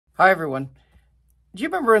Hi, everyone. Do you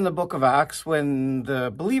remember in the book of Acts when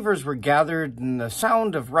the believers were gathered and the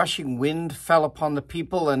sound of rushing wind fell upon the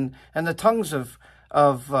people and the tongues of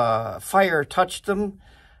fire touched them?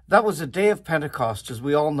 That was the day of Pentecost, as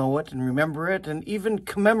we all know it and remember it and even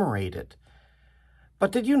commemorate it.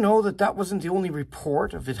 But did you know that that wasn't the only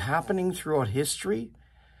report of it happening throughout history?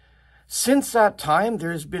 Since that time,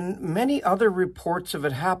 there's been many other reports of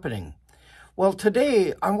it happening. Well,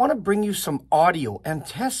 today, I want to bring you some audio and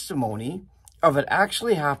testimony of it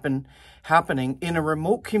actually happening in a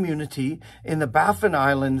remote community in the Baffin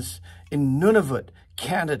Islands in Nunavut,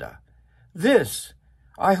 Canada. This,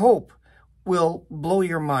 I hope, will blow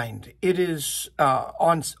your mind. It is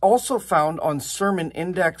also found on Sermon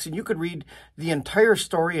Index, and you could read the entire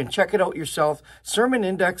story and check it out yourself. Sermon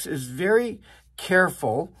Index is very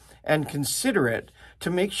careful and considerate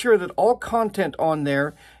to make sure that all content on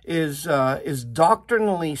there is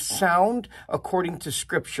doctrinally sound according to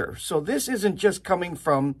Scripture. So this isn't just coming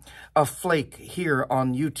from a flake here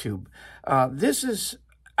on YouTube. This is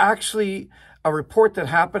actually a report that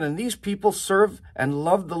happened, and these people serve and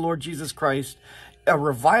love the Lord Jesus Christ. A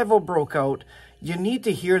revival broke out. You need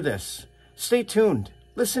to hear this. Stay tuned.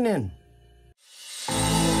 Listen in.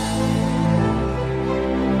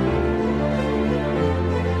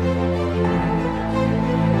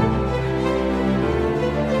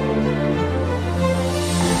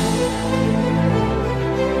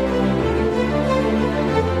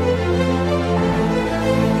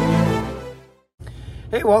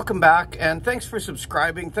 Hey, welcome back, and thanks for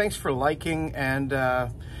subscribing. Thanks for liking, and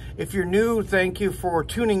if you're new, thank you for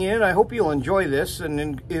tuning in. I hope you'll enjoy this,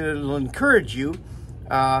 and it'll encourage you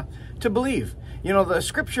to believe. You know, the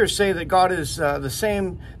scriptures say that God is the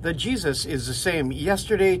same, that Jesus is the same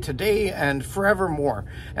yesterday, today, and forevermore.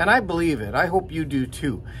 And I believe it. I hope you do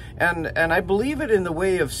too. And I believe it in the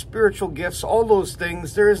way of spiritual gifts, all those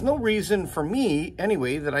things. There is no reason for me,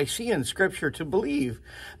 anyway, that I see in scripture to believe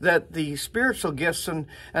that the spiritual gifts and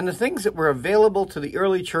the things that were available to the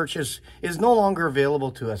early churches is no longer available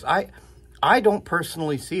to us. I don't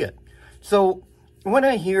personally see it. So when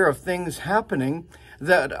I hear of things happening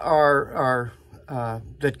that are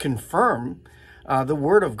that confirm the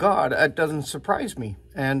Word of God, it doesn't surprise me.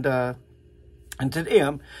 And today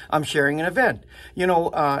I'm sharing an event. You know,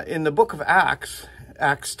 in the book of Acts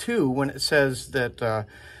 2, when it says that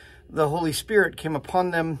the Holy Spirit came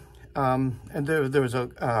upon them, and there was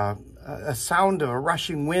a sound of a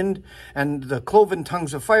rushing wind, and the cloven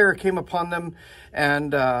tongues of fire came upon them,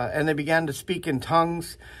 and they began to speak in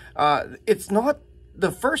tongues. It's not the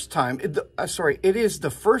first time, it is the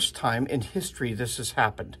first time in history this has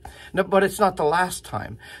happened. No, but it's not the last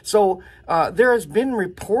time. So there has been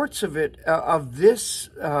reports of it, of this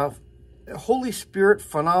Holy Spirit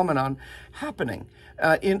phenomenon happening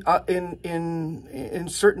in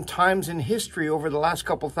certain times in history over the last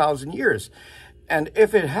couple thousand years. And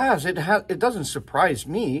if it has, it doesn't surprise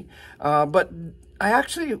me. But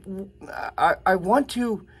I want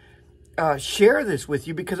to share this with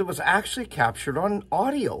you because it was actually captured on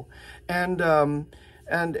audio, and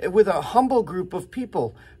with a humble group of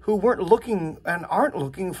people who weren't looking and aren't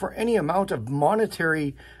looking for any amount of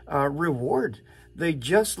monetary reward. They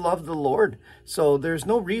just love the Lord. So there's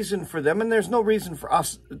no reason for them, and there's no reason for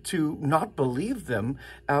us to not believe them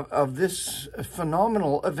of this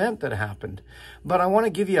phenomenal event that happened. But I want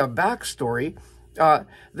to give you a backstory.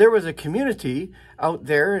 There was a community out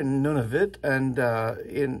there in Nunavut, and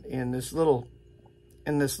in this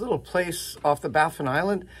little place off the Baffin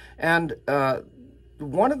Island, and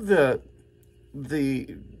one of the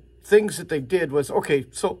things that they did was, okay,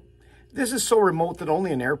 so this is so remote that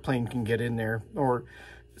only an airplane can get in there, or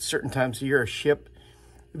certain times a year a ship.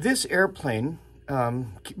 This airplane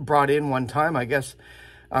brought in one time, I guess,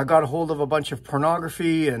 got a hold of a bunch of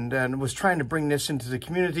pornography and was trying to bring this into the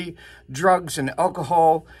community, drugs and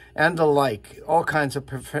alcohol and the like, all kinds of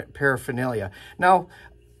paraphernalia. Now,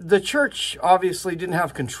 the church obviously didn't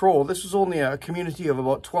have control. This was only a community of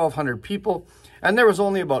about 1,200 people, and there was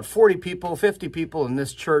only about 40 people, 50 people in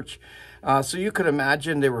this church. So you could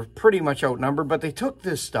imagine they were pretty much outnumbered, but they took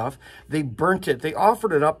this stuff, they burnt it, they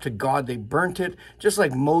offered it up to God, they burnt it, just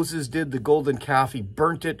like Moses did the golden calf. He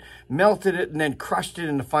burnt it, melted it, and then crushed it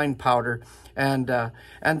into fine powder. And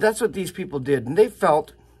that's what these people did. And they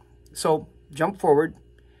felt, so jump forward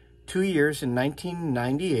 2 years in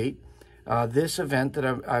 1998, this event that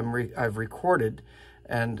I've recorded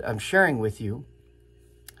and I'm sharing with you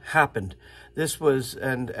happened. This was,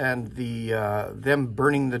 and them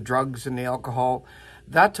burning the drugs and the alcohol,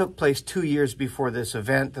 that took place 2 years before this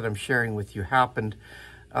event that I'm sharing with you happened.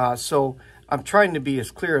 So I'm trying to be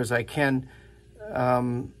as clear as I can.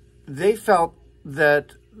 They felt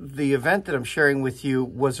that the event that I'm sharing with you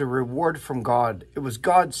was a reward from God. It was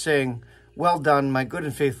God saying, "Well done, my good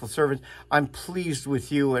and faithful servant. I'm pleased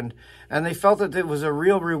with you." And they felt that it was a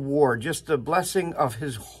real reward, just the blessing of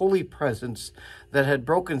his holy presence that had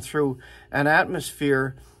broken through an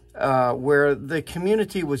atmosphere where the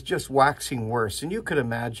community was just waxing worse. And you could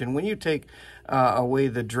imagine when you take away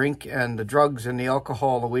the drink and the drugs and the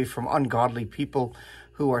alcohol away from ungodly people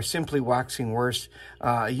who are simply waxing worse,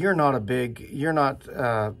 you're not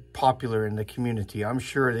popular in the community. I'm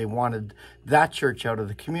sure they wanted that church out of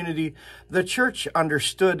the community. The church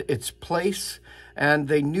understood its place, and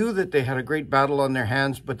they knew that they had a great battle on their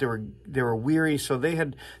hands, but they were weary, so they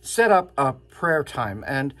had set up a prayer time.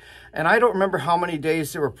 And I don't remember how many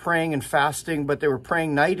days they were praying and fasting, but they were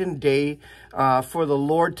praying night and day for the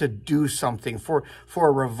Lord to do something, for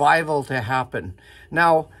a revival to happen.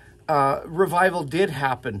 Now, revival did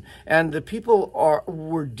happen, and the people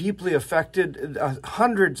were deeply affected.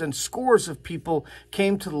 Hundreds and scores of people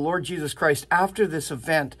came to the Lord Jesus Christ after this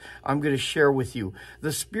event I'm going to share with you.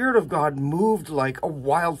 The Spirit of God moved like a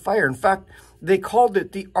wildfire. In fact, they called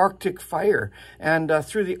it the Arctic fire, and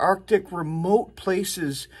through the Arctic, remote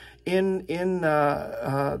places in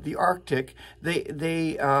the Arctic,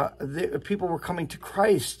 people were coming to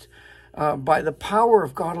Christ by the power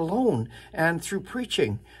of God alone and through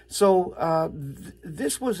preaching. So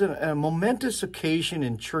this was a momentous occasion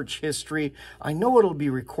in church history. I know it'll be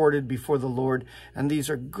recorded before the Lord, and these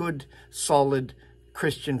are good, solid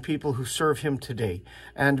Christian people who serve him today,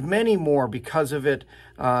 and many more because of it.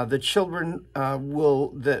 The children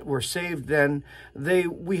that were saved then,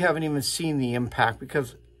 we haven't even seen the impact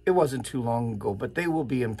because it wasn't too long ago, but they will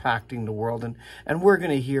be impacting the world, and we're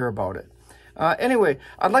going to hear about it. Anyway,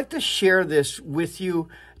 I'd like to share this with you.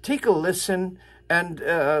 Take a listen, and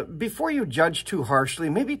before you judge too harshly,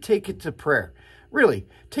 maybe take it to prayer. Really,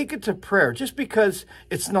 take it to prayer. Just because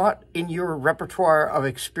it's not in your repertoire of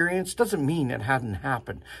experience doesn't mean it hadn't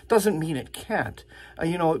happened. Doesn't mean it can't.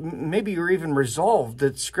 Maybe you're even resolved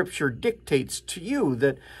that Scripture dictates to you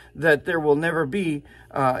that there will never be,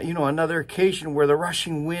 another occasion where the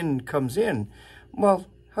rushing wind comes in. Well,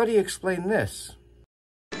 how do you explain this?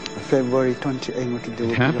 February 28th.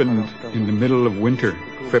 It happened in the middle of winter,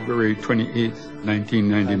 February 28th,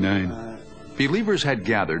 1999. Believers had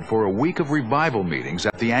gathered for a week of revival meetings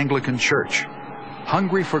at the Anglican Church.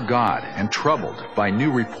 Hungry for God and troubled by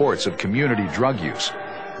new reports of community drug use,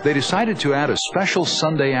 they decided to add a special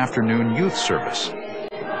Sunday afternoon youth service.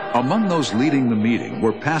 Among those leading the meeting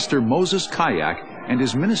were Pastor Moses Kayak and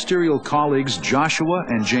his ministerial colleagues Joshua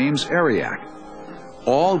and James Ariak,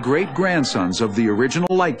 all great-grandsons of the original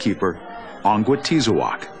lightkeeper,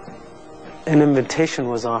 Ongwatizawak. An invitation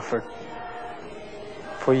was offered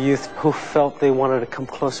for youth who felt they wanted to come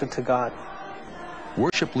closer to God.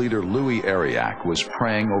 Worship leader Louis Ariak was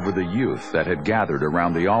praying over the youth that had gathered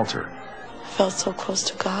around the altar. I felt so close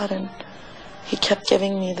to God, and he kept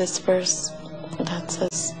giving me this verse that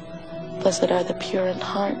says, "Blessed are the pure in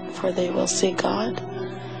heart, for they will see God."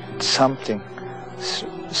 Something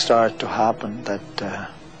started to happen that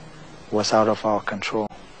was out of our control.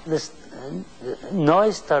 This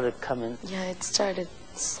noise started coming. Yeah, it started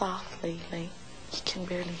softly, like you can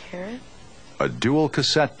barely hear it. A dual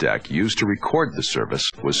cassette deck used to record the service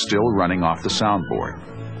was still running off the soundboard.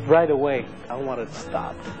 Right away, I wanted to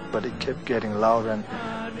stop. But it kept getting louder,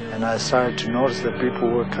 and I started to notice that people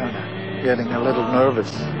were kind of getting a little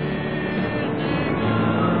nervous.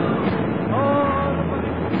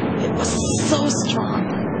 It was so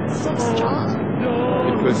strong, so strong.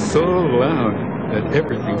 It was so loud that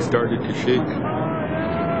everything started to shake.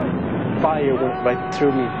 Fire went right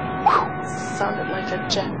through me. It sounded like a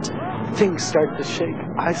jet. Things started to shake.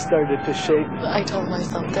 I started to shake. I told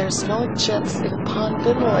myself, there's no jets in Pond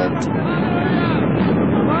Inlet.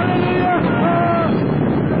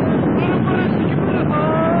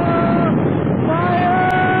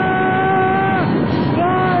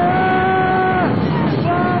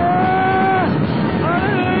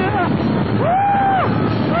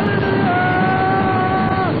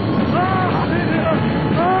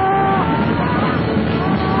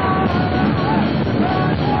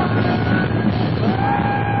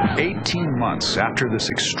 After this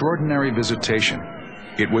extraordinary visitation,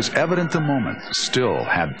 it was evident the moment still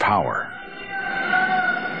had power.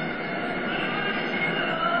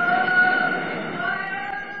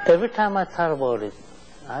 Every time I thought about it,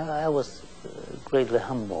 I was greatly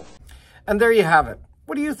humble. And there you have it.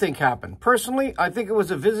 What do you think happened? Personally, I think it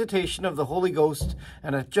was a visitation of the Holy Ghost,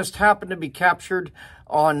 and it just happened to be captured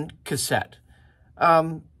on cassette.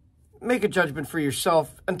 Make a judgment for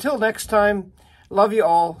yourself. Until next time, love you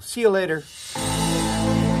all. See you later.